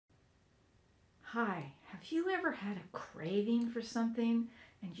Hi, have you ever had a craving for something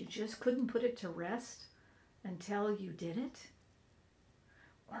and you just couldn't put it to rest until you did it?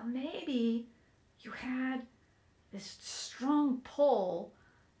 Or maybe you had this strong pull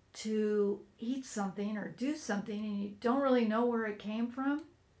to eat something or do something and you don't really know where it came from?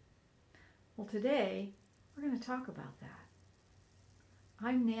 Well, today we're going to talk about that.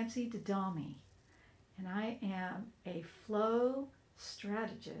 I'm Nancy Dadami, and I am a flow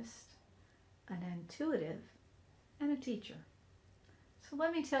strategist, an intuitive, and a teacher. So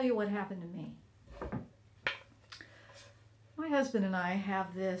let me tell you what happened to me. My husband and I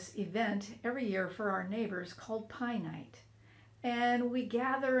have this event every year for our neighbors called Pie Night. And we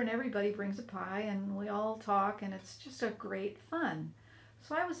gather and everybody brings a pie and we all talk and it's just a great fun.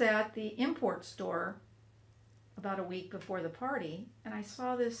 So I was at the import store about a week before the party and I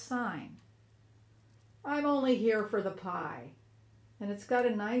saw this sign. I'm only here for the pie. And it's got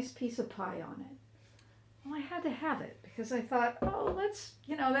a nice piece of pie on it. Well, I had to have it because I thought, oh,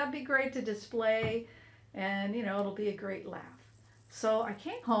 that'd be great to display and, it'll be a great laugh. So I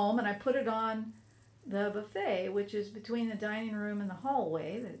came home and I put it on the buffet, which is between the dining room and the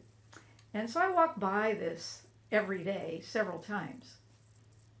hallway. And so I walk by this every day, several times.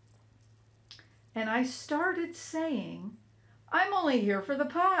 And I started saying, I'm only here for the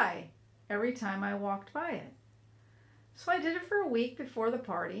pie, every time I walked by it. So I did it for a week before the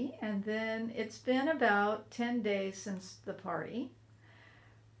party, and then it's been about 10 days since the party.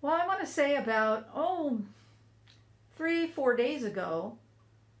 Well, I want to say about, 3-4 days ago,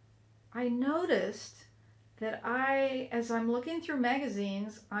 I noticed that as I'm looking through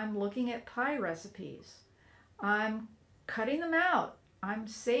magazines, I'm looking at pie recipes. I'm cutting them out. I'm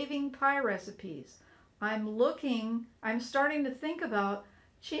saving pie recipes. I'm starting to think about,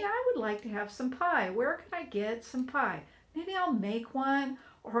 gee, I would like to have some pie. Where can I get some pie? Maybe I'll make one.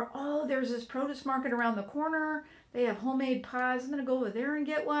 Or, there's this produce market around the corner. They have homemade pies. I'm going to go over there and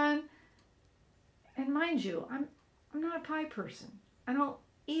get one. And mind you, I'm not a pie person. I don't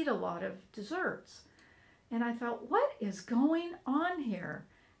eat a lot of desserts. And I thought, what is going on here?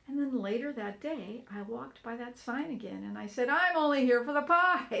 And then later that day, I walked by that sign again and I said, I'm only here for the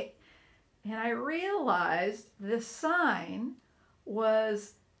pie. And I realized this sign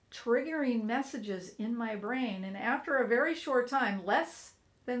was triggering messages in my brain. And after a very short time, less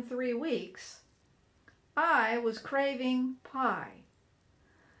than 3 weeks, I was craving pie.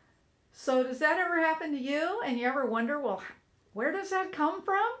 So does that ever happen to you? And you ever wonder, well, where does that come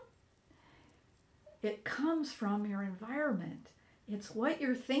from? It comes from your environment. It's what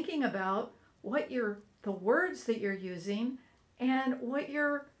you're thinking about, the words that you're using, and what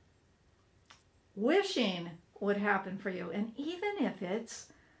you're wishing would happen for you. And even if it's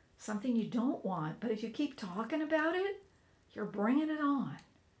something you don't want, but if you keep talking about it, you're bringing it on.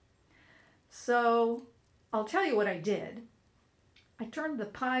 So I'll tell you what I did. I turned the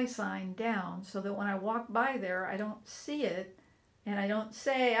pie sign down so that when I walk by there, I don't see it and I don't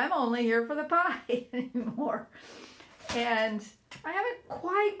say, I'm only here for the pie anymore. And I haven't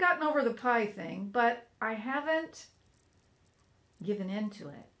quite gotten over the pie thing, but I haven't given in to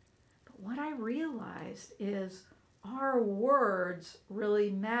it. But what I realized is our words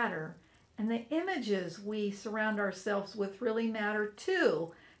really matter. And the images we surround ourselves with really matter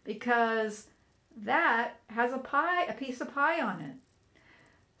too, because that has a piece of pie on it.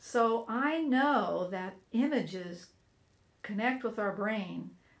 So I know that images connect with our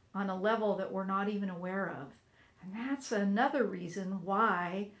brain on a level that we're not even aware of. And that's another reason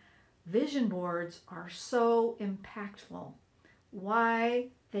why vision boards are so impactful, why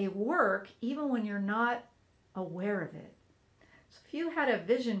they work even when you're not aware of it. So if you had a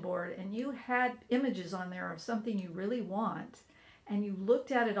vision board and you had images on there of something you really want, and you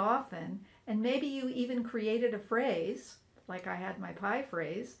looked at it often, and maybe you even created a phrase, like I had my pie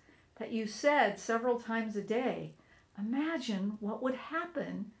phrase, that you said several times a day, imagine what would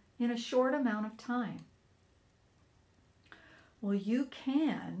happen in a short amount of time. Well, you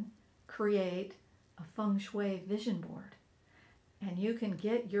can create a feng shui vision board, and you can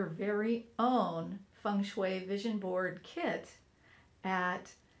get your very own feng shui vision board kit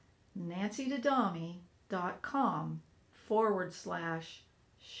at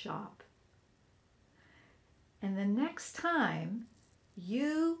nancydadami.com/shop. And the next time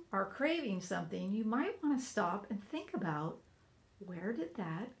you are craving something, you might want to stop and think about, where did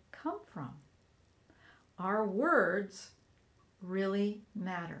that come from? Our words really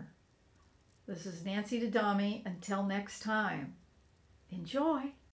matter. This is Nancy Dadami. Until next time, enjoy.